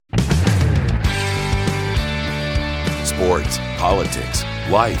sports, politics,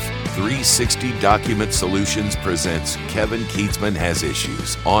 life. 360 Document Solutions presents Kevin Keatsman Has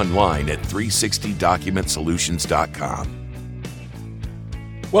Issues online at 360documentsolutions.com.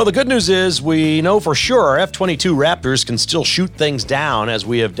 Well, the good news is we know for sure our F-22 Raptors can still shoot things down, as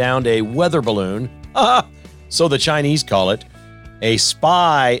we have downed a weather balloon, so the Chinese call it, a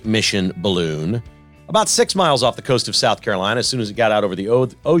spy mission balloon, about 6 miles off the coast of South Carolina as soon as it got out over the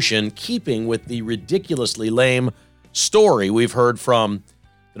ocean, keeping with the ridiculously lame story we've heard from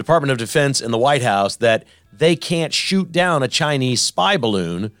the Department of Defense and the White House that they can't shoot down a Chinese spy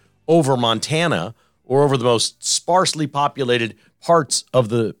balloon over Montana or over the most sparsely populated parts of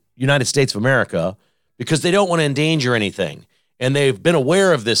the United States of America because they don't want to endanger anything. And they've been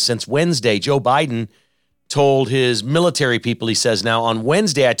aware of this since Wednesday. Joe Biden told his military people, he says, now on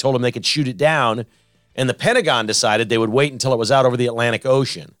Wednesday, I told them they could shoot it down. And the Pentagon decided they would wait until it was out over the Atlantic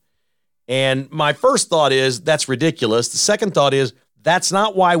Ocean. And my first thought is that's ridiculous. The second thought is that's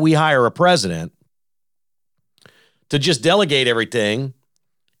not why we hire a president to just delegate everything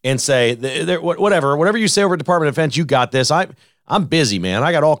and say, whatever you say over at Department of Defense, you got this. I'm busy, man.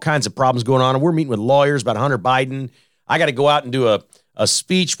 I got all kinds of problems going on, and we're meeting with lawyers about Hunter Biden. I got to go out and do a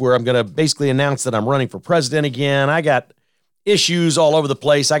speech where I'm going to basically announce that I'm running for president again. I got issues all over the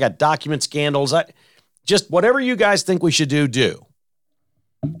place. I got document scandals. Just whatever you guys think we should do.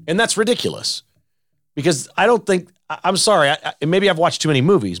 And that's ridiculous because I don't think, I'm sorry, maybe I've watched too many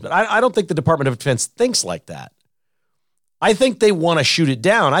movies, but I don't think the Department of Defense thinks like that. I think they want to shoot it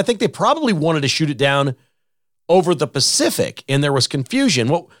down. I think they probably wanted to shoot it down over the Pacific, and there was confusion.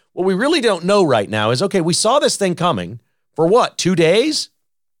 What we really don't know right now is, okay, we saw this thing coming for what, 2 days?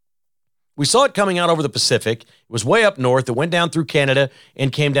 We saw it coming out over the Pacific. It was way up north. It went down through Canada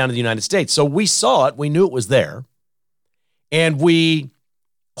and came down to the United States. So we saw it. We knew it was there. And we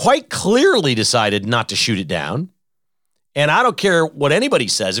quite clearly decided not to shoot it down. And I don't care what anybody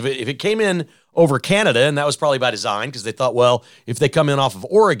says. If it came in over Canada, and that was probably by design because they thought, well, if they come in off of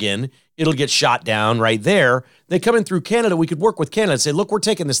Oregon, it'll get shot down right there. They come in through Canada, we could work with Canada and say, look, we're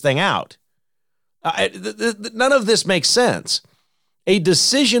taking this thing out. None of this makes sense. A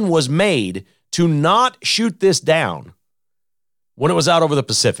decision was made to not shoot this down when it was out over the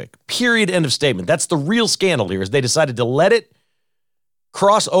Pacific. Period, end of statement. That's the real scandal here, is they decided to let it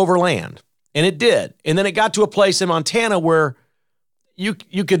cross over land. And it did. And then it got to a place in Montana where you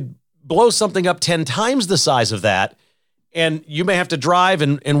could blow something up 10 times the size of that, and you may have to drive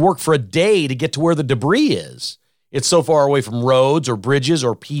and work for a day to get to where the debris is. It's so far away from roads or bridges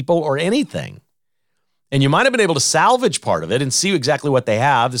or people or anything. And you might have been able to salvage part of it and see exactly what they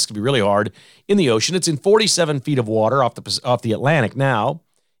have. This could be really hard in the ocean. It's in 47 feet of water off the Atlantic now,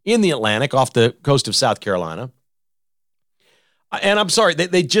 in the Atlantic off the coast of South Carolina. And I'm sorry,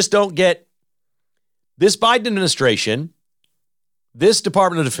 they just don't get this Biden administration, this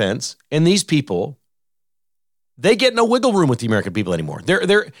Department of Defense, and these people. They get no wiggle room with the American people anymore.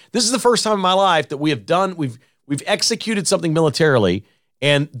 This is the first time in my life that we've executed something militarily,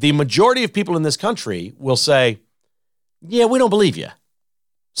 and the majority of people in this country will say, yeah, we don't believe you.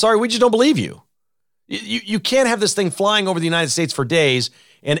 Sorry, we just don't believe you. You can't have this thing flying over the United States for days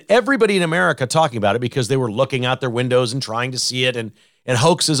and everybody in America talking about it because they were looking out their windows and trying to see it and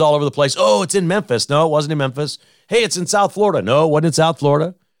hoaxes all over the place. Oh, it's in Memphis. No, it wasn't in Memphis. Hey, it's in South Florida. No, it wasn't in South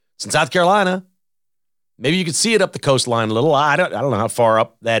Florida. It's in South Carolina. Maybe you could see it up the coastline a little. I don't know how far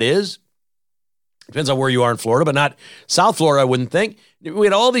up that is. Depends on where you are in Florida, but not South Florida, I wouldn't think. We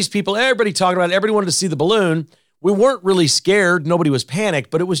had all these people, everybody talking about it. Everybody wanted to see the balloon. We weren't really scared. Nobody was panicked,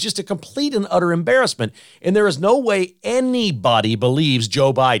 but it was just a complete and utter embarrassment. And there is no way anybody believes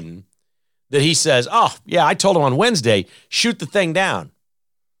Joe Biden that he says, oh, yeah, I told him on Wednesday, shoot the thing down.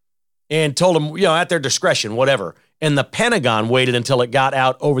 And told him, at their discretion, whatever. And the Pentagon waited until it got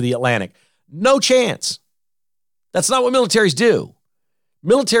out over the Atlantic. No chance. That's not what militaries do.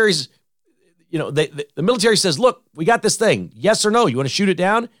 Militaries, the military says, look, we got this thing. Yes or no? You want to shoot it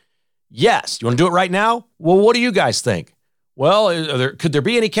down? Yes. You want to do it right now? Well, what do you guys think? Well, could there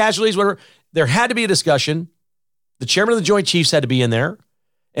be any casualties? Whatever. There had to be a discussion. The chairman of the Joint Chiefs had to be in there.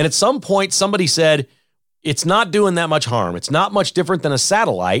 And at some point, somebody said, it's not doing that much harm. It's not much different than a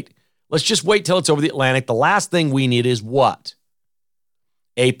satellite. Let's just wait till it's over the Atlantic. The last thing we need is what?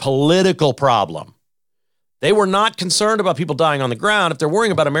 A political problem. They were not concerned about people dying on the ground. If they're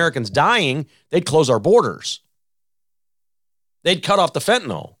worrying about Americans dying, they'd close our borders. They'd cut off the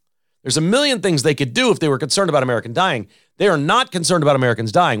fentanyl. There's a million things they could do if they were concerned about American dying. They are not concerned about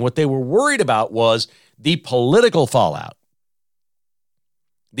Americans dying. What they were worried about was the political fallout.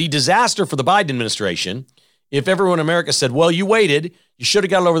 The disaster for the Biden administration, if everyone in America said, well, you waited, you should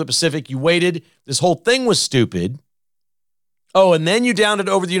have got it over the Pacific, you waited, this whole thing was stupid, Oh, and then you downed it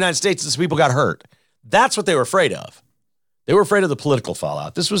over the United States and some people got hurt. That's what they were afraid of. They were afraid of the political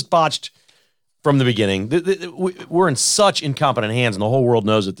fallout. This was botched from the beginning. We're in such incompetent hands, and the whole world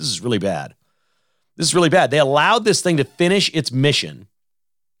knows it. This is really bad. This is really bad. They allowed this thing to finish its mission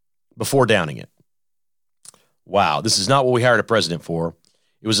before downing it. Wow, this is not what we hired a president for.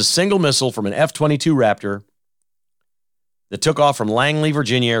 It was a single missile from an F-22 Raptor that took off from Langley,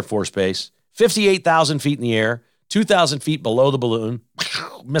 Virginia Air Force Base, 58,000 feet in the air, 2,000 feet below the balloon.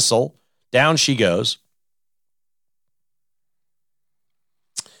 Missile. Down she goes.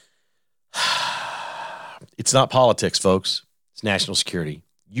 It's not politics, folks. It's national security.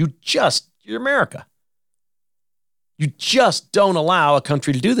 You're America. You just don't allow a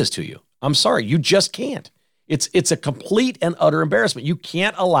country to do this to you. I'm sorry, you just can't. It's a complete and utter embarrassment. You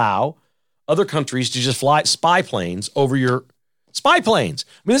can't allow other countries to just fly spy planes over your spy planes.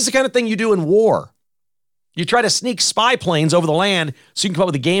 I mean, this is the kind of thing you do in war. You try to sneak spy planes over the land so you can come up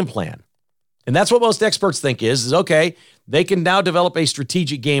with a game plan. And that's what most experts think is okay, they can now develop a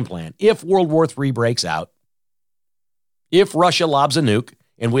strategic game plan. If World War III breaks out, if Russia lobs a nuke,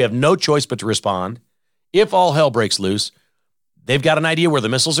 and we have no choice but to respond, if all hell breaks loose, they've got an idea where the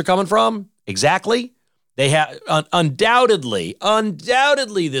missiles are coming from. Exactly. They have undoubtedly,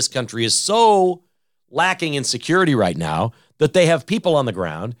 this country is so lacking in security right now that they have people on the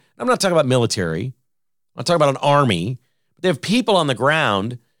ground. I'm not talking about military. I'm talking about an army. They have people on the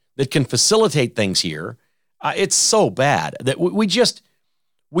ground that can facilitate things here. It's so bad that we just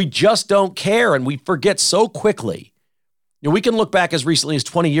don't care, and we forget so quickly. You know, we can look back as recently as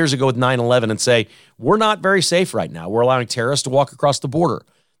 20 years ago with 9/11 and say, we're not very safe right now. We're allowing terrorists to walk across the border.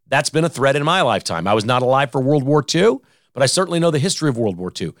 That's been a threat in my lifetime. I was not alive for World War II, but I certainly know the history of World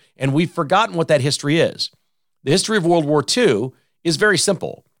War II. And we've forgotten what that history is. The history of World War II is very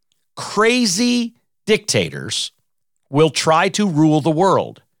simple. Crazy dictators will try to rule the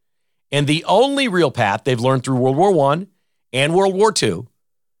world. And the only real path they've learned through World War I and World War II,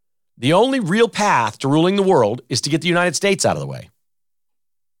 the only real path to ruling the world is to get the United States out of the way.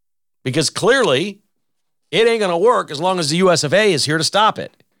 Because clearly, it ain't going to work as long as the US of A is here to stop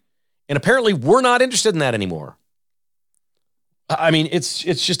it. And apparently, we're not interested in that anymore. I mean, it's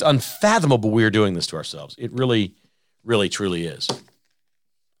just unfathomable we're doing this to ourselves. It really, really, truly is.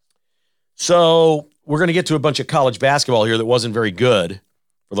 So we're going to get to a bunch of college basketball here that wasn't very good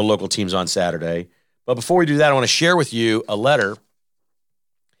for the local teams on Saturday. But before we do that, I want to share with you a letter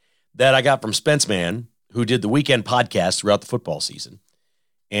that I got from Spence Man, who did the weekend podcast throughout the football season.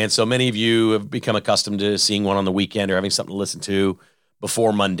 And so many of you have become accustomed to seeing one on the weekend or having something to listen to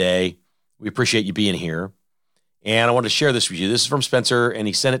before Monday. We appreciate you being here. And I wanted to share this with you. This is from Spencer, and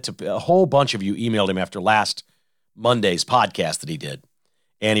he sent it to a whole bunch of you, emailed him after last Monday's podcast that he did.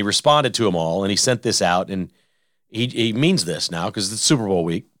 And he responded to them all, and he sent this out, and he means this now because it's Super Bowl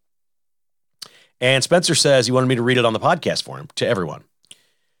week. And Spencer says he wanted me to read it on the podcast for him, to everyone.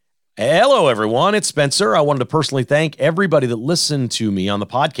 Hello, everyone. It's Spencer. I wanted to personally thank everybody that listened to me on the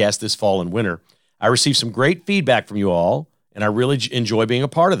podcast this fall and winter. I received some great feedback from you all, and I really enjoy being a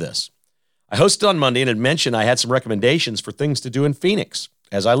part of this. I hosted on Monday and had mentioned I had some recommendations for things to do in Phoenix,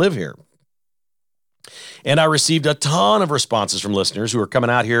 as I live here. And I received a ton of responses from listeners who are coming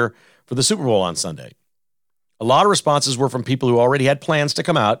out here for the Super Bowl on Sunday. A lot of responses were from people who already had plans to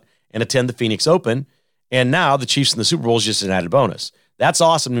come out and attend the Phoenix Open, and now the Chiefs in the Super Bowl is just an added bonus. That's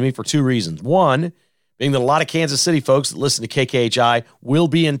awesome to me for two reasons. One, being that a lot of Kansas City folks that listen to KKHI will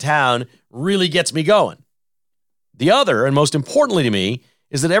be in town really gets me going. The other, and most importantly to me,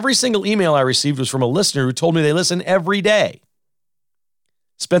 is that every single email I received was from a listener who told me they listen every day.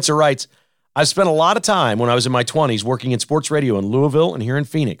 Spencer writes, I've spent a lot of time when I was in my 20s working in sports radio in Louisville and here in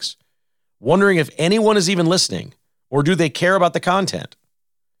Phoenix, wondering if anyone is even listening or do they care about the content.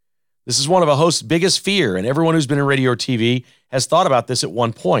 This is one of a host's biggest fear, and everyone who's been in radio or TV has thought about this at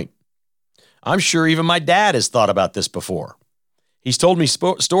one point. I'm sure even my dad has thought about this before. He's told me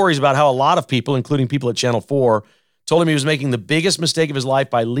stories about how a lot of people, including people at Channel 4, told him he was making the biggest mistake of his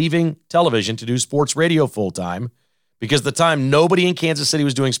life by leaving television to do sports radio full-time because at the time nobody in Kansas City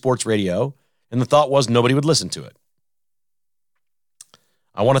was doing sports radio, and the thought was nobody would listen to it.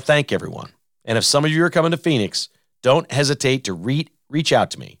 I want to thank everyone. And if some of you are coming to Phoenix, don't hesitate to reach out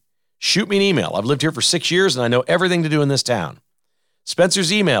to me. Shoot me an email. I've lived here for 6 years, and I know everything to do in this town.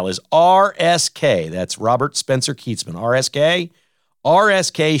 Spencer's email is RSK. That's Robert Spencer Keatsman.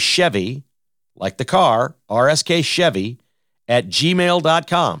 RSK Chevy, like the car, RSK Chevy at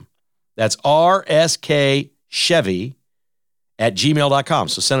gmail.com. That's RSK Chevy at gmail.com.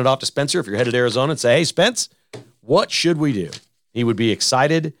 So send it off to Spencer if you're headed to Arizona and say, hey, Spence, what should we do? He would be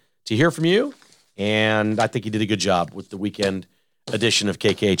excited to hear from you, And I think he did a good job with the weekend edition of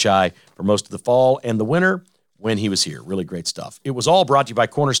KKHI for most of the fall and the winter when he was here. Really great stuff. It was all brought to you by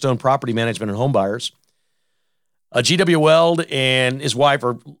Cornerstone Property Management and Home Buyers. G.W. Weld and his wife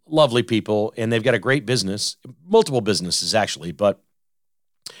are lovely people, and they've got a great business, multiple businesses actually, but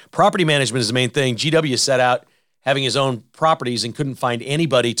property management is the main thing. GW set out having his own properties and couldn't find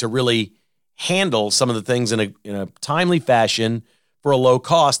anybody to really handle some of the things in a timely fashion for a low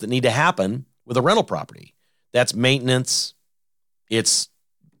cost that need to happen with a rental property. That's maintenance. It's,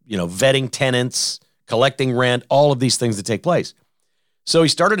 vetting tenants, collecting rent, all of these things that take place. So he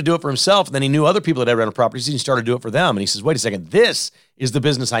started to do it for himself, and then he knew other people that had rental properties, and he started to do it for them. And he says, wait a second, this is the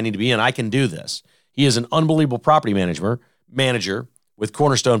business I need to be in. I can do this. He is an unbelievable property manager with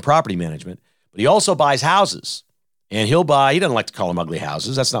Cornerstone Property Management, but he also buys houses. And he doesn't like to call them ugly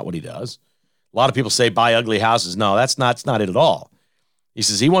houses. That's not what he does. A lot of people say buy ugly houses. No, that's not it at all. He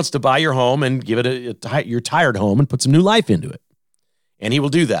says he wants to buy your home and give it your tired home and put some new life into it. And he will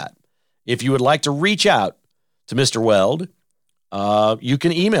do that. If you would like to reach out to Mr. Weld, you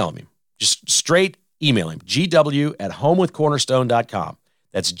can email him. Just straight email him. GW@homewithcornerstone.com.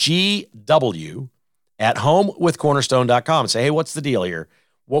 That's GW@homewithcornerstone.com. And say, hey, what's the deal here?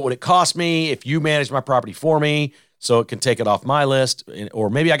 What would it cost me if you manage my property for me so it can take it off my list? Or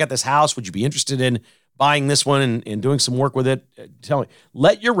maybe I got this house. Would you be interested in buying this one and doing some work with it? Tell me.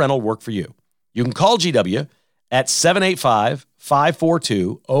 Let your rental work for you. You can call GW at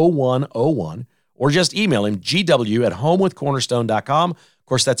 785-542-0101 or just email him, GW@homewithcornerstone.com. Of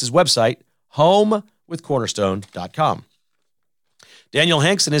course, that's his website, homewithcornerstone.com. Daniel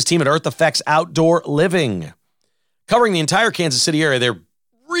Hanks and his team at Earth Effects Outdoor Living. Covering the entire Kansas City area, they're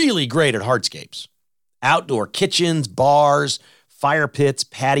really great at hardscapes. Outdoor kitchens, bars, fire pits,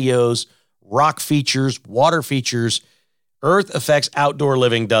 patios, rock features, water features. Earth Effects Outdoor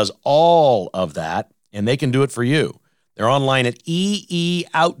Living does all of that, and they can do it for you. They're online at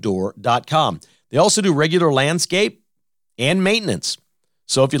eeoutdoor.com. They also do regular landscape and maintenance.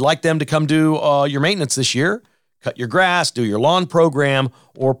 So if you'd like them to come do your maintenance this year, cut your grass, do your lawn program,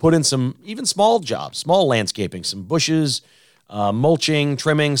 or put in some even small jobs, small landscaping, some bushes, mulching,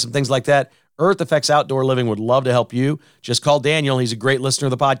 trimming, some things like that, Earth Effects Outdoor Living would love to help you. Just call Daniel. He's a great listener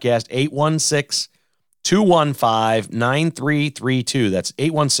of the podcast, 816-215-9332. That's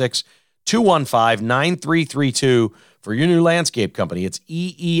 816-215-9332 for your new landscape company. It's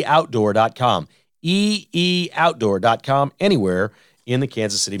eeoutdoor.com. eeoutdoor.com, anywhere in the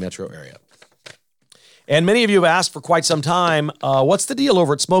Kansas City metro area. And many of you have asked for quite some time, what's the deal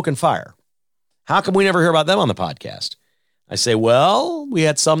over at Smoke and Fire? How come we never hear about them on the podcast? I say, well, we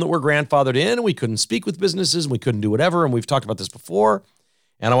had some that were grandfathered in, and we couldn't speak with businesses, and we couldn't do whatever, and we've talked about this before.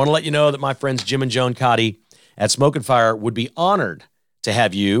 And I want to let you know that my friends Jim and Joan Cotty at Smoke and Fire would be honored to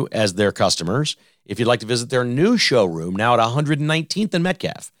have you as their customers if you'd like to visit their new showroom now at 119th and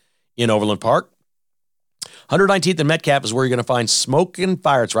Metcalf in Overland Park. 119th and Metcalf is where you're going to find Smoke and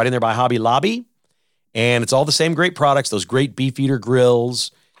Fire. It's right in there by Hobby Lobby. And it's all the same great products, those great Beefeater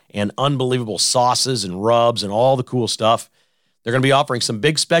grills and unbelievable sauces and rubs and all the cool stuff. They're going to be offering some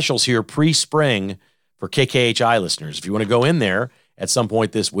big specials here pre-spring for KKHI listeners. If you want to go in there at some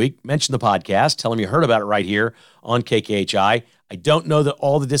point this week, mention the podcast, tell them you heard about it right here on KKHI. I don't know that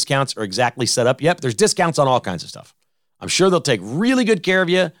all the discounts are exactly set up yet, but there's discounts on all kinds of stuff. I'm sure they'll take really good care of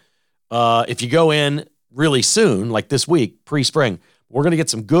you if you go in really soon, like this week, pre-spring. We're going to get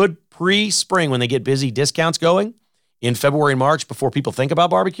some good pre-spring when they get busy discounts going in February and March before people think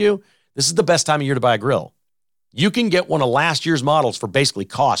about barbecue. This is the best time of year to buy a grill. You can get one of last year's models for basically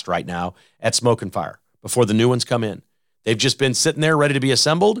cost right now at Smoke and Fire before the new ones come in. They've just been sitting there ready to be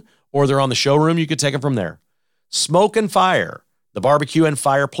assembled, or they're on the showroom. You could take them from there. Smoke and Fire, the barbecue and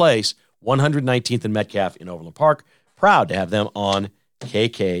fire place, 119th and Metcalf in Overland Park. Proud to have them on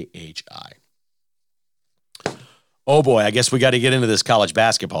KKHI. Oh boy, I guess we got to get into this college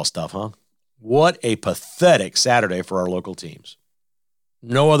basketball stuff, huh? What a pathetic Saturday for our local teams.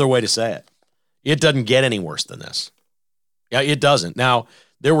 No other way to say it. It doesn't get any worse than this. Yeah, it doesn't. Now,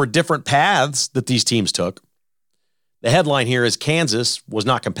 there were different paths that these teams took. The headline here is Kansas was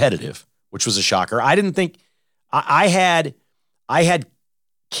not competitive, which was a shocker. I didn't think I had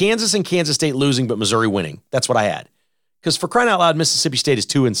Kansas and Kansas State losing, but Missouri winning. That's what I had. Because for crying out loud, Mississippi State is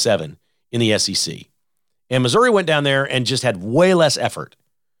 2-7 in the SEC. And Missouri went down there and just had way less effort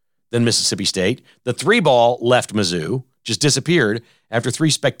than Mississippi State. The 3-ball left Mizzou, just disappeared. After 3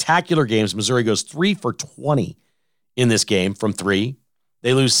 spectacular games, Missouri goes 3 for 20 in this game from 3.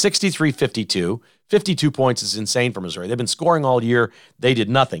 They lose 63-52. 52 points is insane for Missouri. They've been scoring all year. They did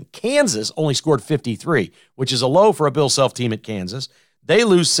nothing. Kansas only scored 53, which is a low for a Bill Self team at Kansas. They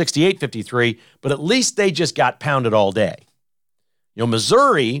lose 68-53, but at least they just got pounded all day.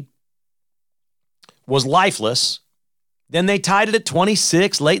 Missouri was lifeless. Then they tied it at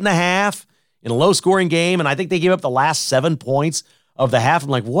 26 late in the half in a low-scoring game, and I think they gave up the last 7 points of the half. I'm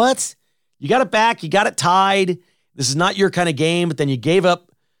like, what? You got it back. You got it tied. This is not your kind of game, but then you gave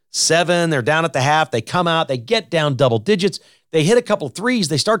up 7. They're down at the half. They come out. They get down double digits. They hit a couple threes.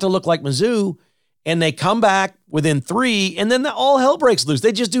 They start to look like Mizzou, and they come back within 3, and then all hell breaks loose.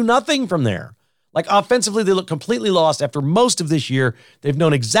 They just do nothing from there. Like offensively, they look completely lost after most of this year. They've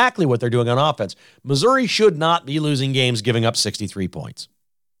known exactly what they're doing on offense. Missouri should not be losing games giving up 63 points.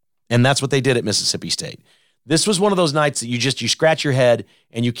 And that's what they did at Mississippi State. This was one of those nights that you scratch your head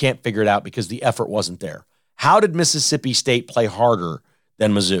and you can't figure it out because the effort wasn't there. How did Mississippi State play harder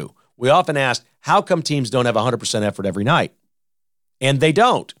than Mizzou? We often ask, how come teams don't have 100% effort every night? And they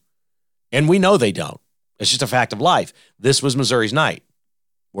don't. And we know they don't. It's just a fact of life. This was Missouri's night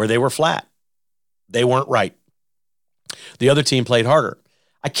where they were flat. They weren't right. The other team played harder.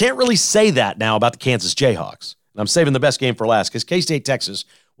 I can't really say that now about the Kansas Jayhawks. And I'm saving the best game for last because K-State, Texas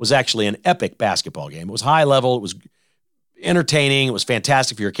was actually an epic basketball game. It was high level. It was entertaining. It was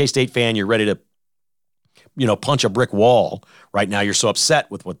fantastic. If you're a K-State fan, you're ready to, punch a brick wall right now. You're so upset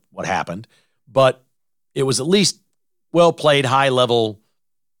with what happened. But it was at least well-played, high-level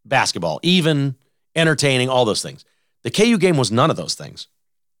basketball, even entertaining, all those things. The KU game was none of those things.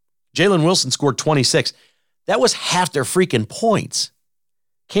 Jalen Wilson scored 26. That was half their freaking points.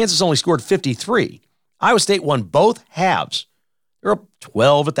 Kansas only scored 53. Iowa State won both halves. They're up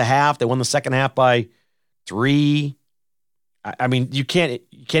 12 at the half. They won the second half by 3. I mean,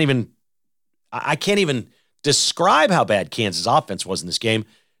 I can't even describe how bad Kansas offense was in this game.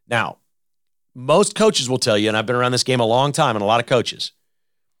 Now, most coaches will tell you, and I've been around this game a long time, and a lot of coaches,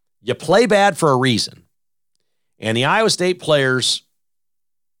 you play bad for a reason. And the Iowa State players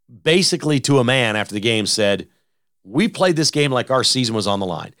basically to a man after the game said, we played this game like our season was on the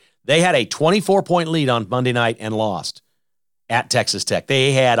line. They had a 24-point lead on Monday night and lost at Texas Tech.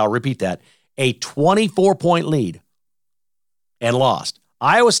 They had, I'll repeat that, a 24-point lead and lost.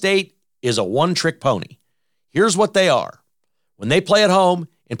 Iowa State is a one-trick pony. Here's what they are. When they play at home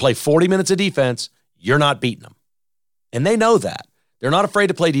and play 40 minutes of defense, you're not beating them. And they know that. They're not afraid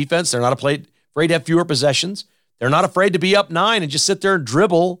to play defense. They're not afraid to have fewer possessions. They're not afraid to be up 9 and just sit there and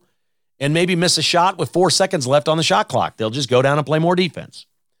dribble and maybe miss a shot with 4 seconds left on the shot clock. They'll just go down and play more defense.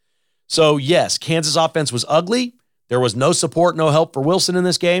 So, yes, Kansas offense was ugly. There was no support, no help for Wilson in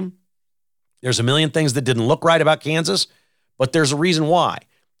this game. There's a million things that didn't look right about Kansas, but there's a reason why.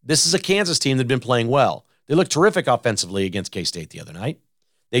 This is a Kansas team that had been playing well. They looked terrific offensively against K-State the other night.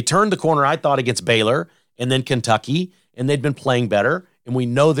 They turned the corner, I thought, against Baylor and then Kentucky, and they'd been playing better. And we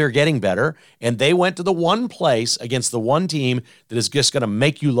know they're getting better. And they went to the one place against the one team that is just going to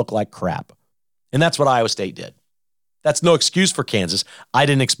make you look like crap. And that's what Iowa State did. That's no excuse for Kansas. I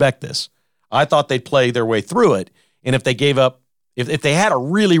didn't expect this. I thought they'd play their way through it. And if they gave up, if they had a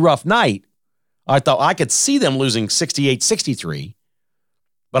really rough night, I thought I could see them losing 68-63,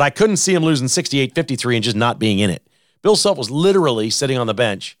 but I couldn't see them losing 68-53 and just not being in it. Bill Self was literally sitting on the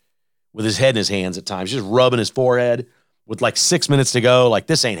bench with his head in his hands at times, just rubbing his forehead. With like 6 minutes to go, like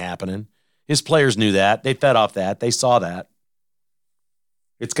this ain't happening. His players knew that. They fed off that. They saw that.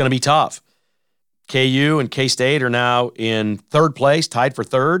 It's going to be tough. KU and K-State are now in third place, tied for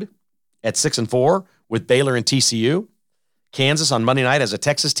third at 6-4 with Baylor and TCU. Kansas on Monday night has a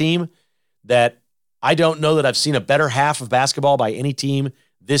Texas team that I don't know that I've seen a better half of basketball by any team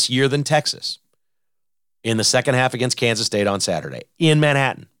this year than Texas in the second half against Kansas State on Saturday in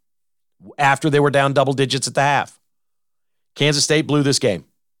Manhattan after they were down double digits at the half. Kansas State blew this game.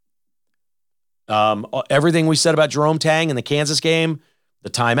 Everything we said about Jerome Tang in the Kansas game, the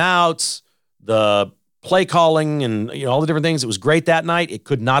timeouts, the play calling, and all the different things, it was great that night. It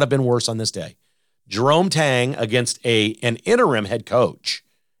could not have been worse on this day. Jerome Tang against an interim head coach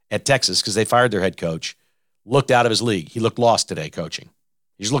at Texas, because they fired their head coach, looked out of his league. He looked lost today coaching.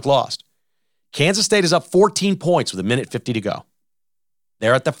 He just looked lost. Kansas State is up 14 points with 1:50 to go.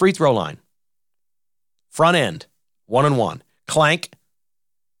 They're at the free throw line. Front end. 1-1. Clank.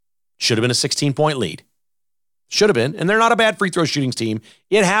 Should have been a 16-point lead. Should have been. And they're not a bad free throw shooting team.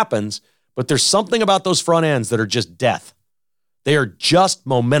 It happens, but there's something about those front ends that are just death. They are just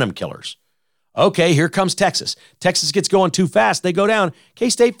momentum killers. Okay, here comes Texas. Texas gets going too fast. They go down.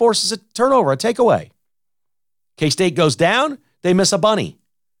 K-State forces a turnover, a takeaway. K-State goes down. They miss a bunny.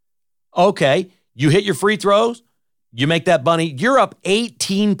 Okay, you hit your free throws. You make that bunny. You're up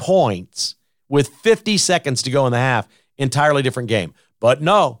 18 points. With 50 seconds to go in the half, entirely different game. But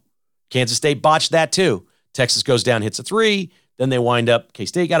no, Kansas State botched that too. Texas goes down, hits a 3. Then they wind up,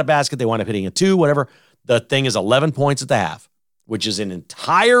 K-State got a basket. They wind up hitting a 2, whatever. The thing is 11 points at the half, which is an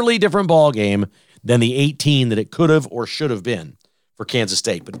entirely different ball game than the 18 that it could have or should have been for Kansas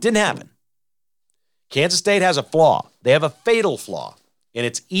State. But it didn't happen. Kansas State has a flaw. They have a fatal flaw, and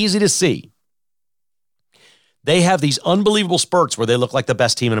it's easy to see. They have these unbelievable spurts where they look like the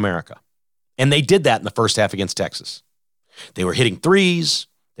best team in America. And they did that in the first half against Texas. They were hitting threes.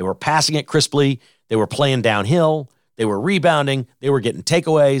 They were passing it crisply. They were playing downhill. They were rebounding. They were getting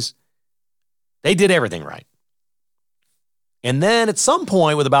takeaways. They did everything right. And then at some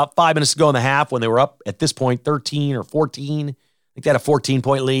point, with about 5 minutes to go in the half, when they were up at this point 13 or 14, I think they had a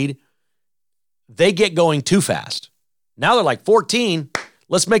 14-point lead, they get going too fast. Now they're like 14,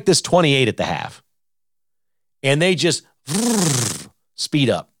 let's make this 28 at the half. And they just speed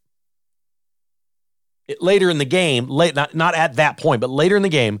up. Later in the game, not at that point, but later in the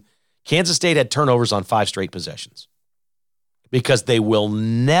game, Kansas State had turnovers on 5 straight possessions because they will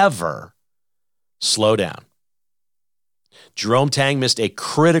never slow down. Jerome Tang missed a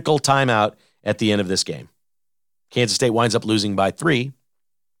critical timeout at the end of this game. Kansas State winds up losing by 3,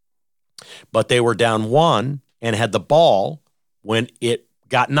 but they were down 1 and had the ball when it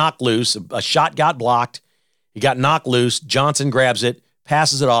got knocked loose. A shot got blocked. It got knocked loose. Johnson grabs it,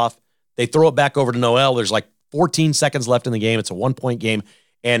 passes it off. They throw it back over to Noel. There's like 14 seconds left in the game. It's a 1-point game.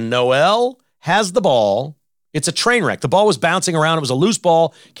 And Noel has the ball. It's a train wreck. The ball was bouncing around. It was a loose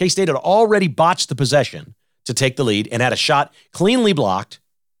ball. K-State had already botched the possession to take the lead and had a shot cleanly blocked,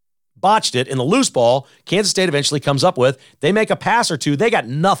 botched it. In the loose ball, Kansas State eventually comes up with, they make a pass or two. They got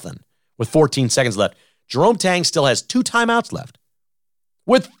nothing with 14 seconds left. Jerome Tang still has 2 timeouts left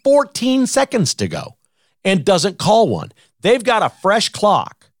with 14 seconds to go and doesn't call one. They've got a fresh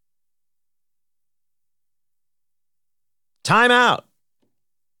clock. Timeout.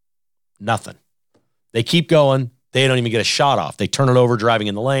 Nothing. They keep going. They don't even get a shot off. They turn it over driving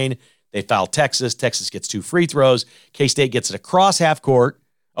in the lane. They foul Texas. Texas gets 2 free throws. K-State gets it across half court.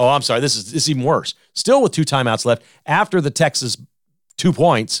 Oh, I'm sorry. This is even worse. Still with 2 timeouts left. After the Texas 2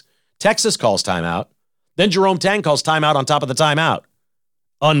 points, Texas calls timeout. Then Jerome Tang calls timeout on top of the timeout.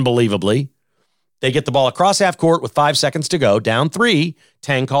 Unbelievably. They get the ball across half court with 5 seconds to go. Down 3.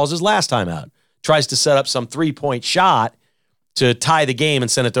 Tang calls his last timeout. Tries to set up some 3-point shot to tie the game and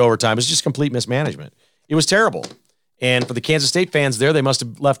send it to overtime. It's just complete mismanagement. It was terrible. And for the Kansas State fans there, they must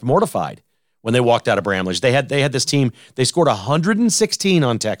have left mortified when they walked out of Bramlage. They had this team, they scored 116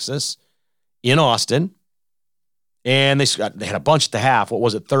 on Texas in Austin. And they had a bunch at the half. What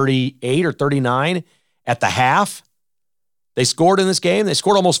was it, 38 or 39 at the half? They scored in this game. They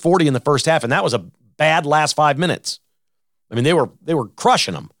scored almost 40 in the first half, and that was a bad last 5 minutes. I mean, they were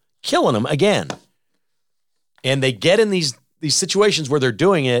crushing them, killing them again. And they get in these situations where they're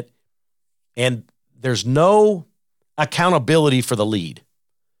doing it, and there's no accountability for the lead.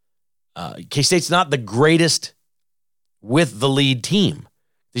 K-State's not the greatest with the lead team.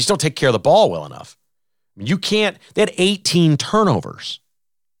 They just don't take care of the ball well enough. I mean, they had 18 turnovers.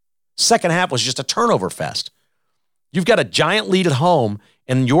 Second half was just a turnover fest. You've got a giant lead at home,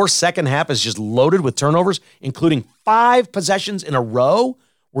 and your second half is just loaded with turnovers, including 5 possessions in a row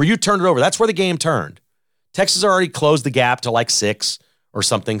where you turned it over. That's where the game turned. Texas already closed the gap to like 6 or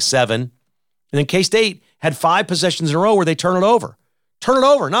something, 7. And then K-State had 5 possessions in a row where they turn it over. Turn it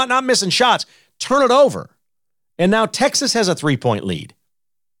over, not missing shots. Turn it over. And now Texas has a 3-point lead.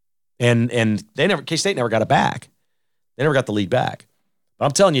 And K-State never got it back. They never got the lead back. But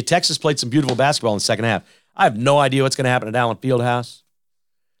I'm telling you, Texas played some beautiful basketball in the second half. I have no idea what's going to happen at Allen Fieldhouse.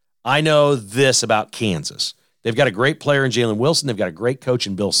 I know this about Kansas. They've got a great player in Jalen Wilson. They've got a great coach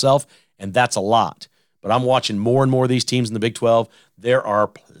in Bill Self, and that's a lot. But I'm watching more and more of these teams in the Big 12. There are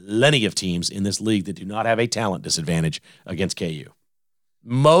plenty of teams in this league that do not have a talent disadvantage against KU.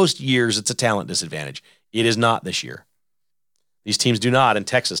 Most years, it's a talent disadvantage. It is not this year. These teams do not, and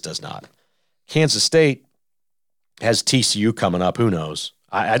Texas does not. Kansas State has TCU coming up. Who knows?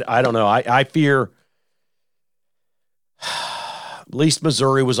 I don't know. I fear at least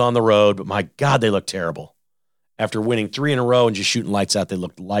Missouri was on the road, but my God, they looked terrible. After winning 3 in a row and just shooting lights out, they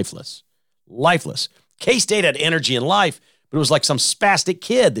looked lifeless. Lifeless. K-State had energy and life, but it was like some spastic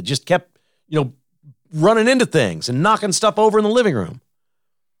kid that just kept, running into things and knocking stuff over in the living room.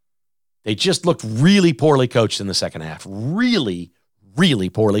 They just looked really poorly coached in the second half. Really, really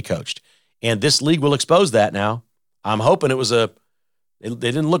poorly coached. And this league will expose that now. I'm hoping it was they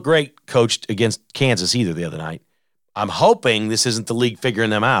didn't look great coached against Kansas either the other night. I'm hoping this isn't the league figuring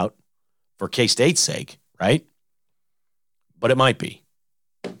them out for K-State's sake, right? But it might be.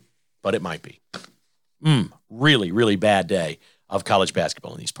 Really, really bad day of college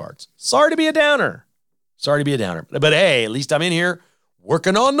basketball in these parts. Sorry to be a downer. Sorry to be a downer. But hey, at least I'm in here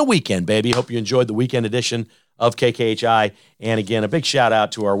working on the weekend, baby. Hope you enjoyed the weekend edition of KKHI. And again, a big shout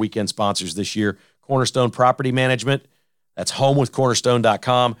out to our weekend sponsors this year, Cornerstone Property Management. That's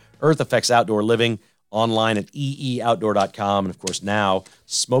homewithcornerstone.com. Earth Effects Outdoor Living, online at eeoutdoor.com. And of course, now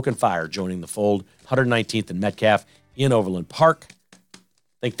Smoke and Fire joining the fold, 119th and Metcalf in Overland Park.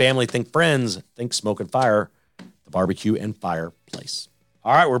 Think family, think friends, think Smoke and Fire, the barbecue and fire place.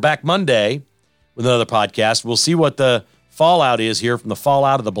 All right, we're back Monday with another podcast. We'll see what the fallout is here from the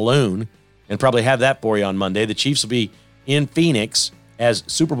fallout of the balloon and probably have that for you on Monday. The Chiefs will be in Phoenix as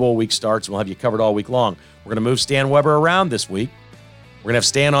Super Bowl week starts. We'll have you covered all week long. We're going to move Stan Weber around this week. We're going to have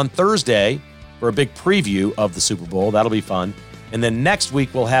Stan on Thursday for a big preview of the Super Bowl. That'll be fun. And then next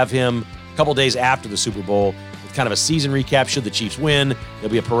week, we'll have him a couple days after the Super Bowl with kind of a season recap. Should the Chiefs win, there'll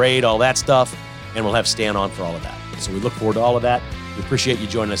be a parade, all that stuff, and we'll have Stan on for all of that. So we look forward to all of that. We appreciate you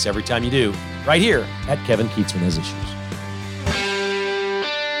joining us every time you do, right here at Kevin Kietzman Has Issues.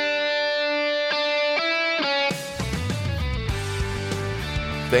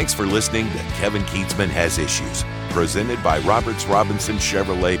 Thanks for listening to Kevin Kietzman Has Issues, presented by Roberts Robinson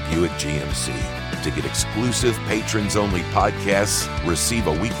Chevrolet Buick GMC. To get exclusive patrons-only podcasts, receive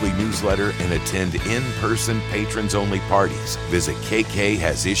a weekly newsletter, and attend in-person patrons-only parties, visit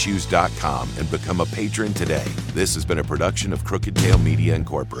kkhasissues.com and become a patron today. This has been a production of Crooked Tail Media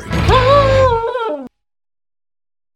Incorporated.